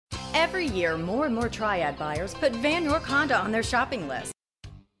Every year, more and more Triad buyers put Vann Honda on their shopping list.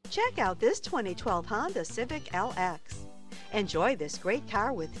 Check out this 2012 Honda Civic LX. Enjoy this great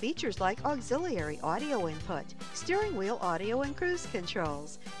car with features like auxiliary audio input, steering wheel audio and cruise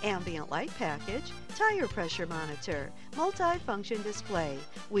controls, ambient light package, tire pressure monitor, multi-function display,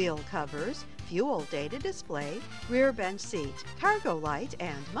 wheel covers, fuel data display, rear bench seat, cargo light,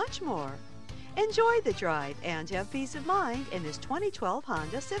 and much more. Enjoy the drive and have peace of mind in this 2012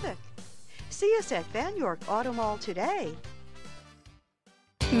 Honda Civic. See us at Vann Auto Mall today.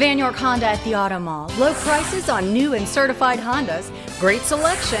 Vann Honda at the Auto Mall. Low prices on new and certified Hondas, great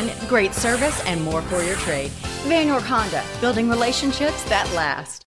selection, great service, and more for your trade. Vann Honda, building relationships that last.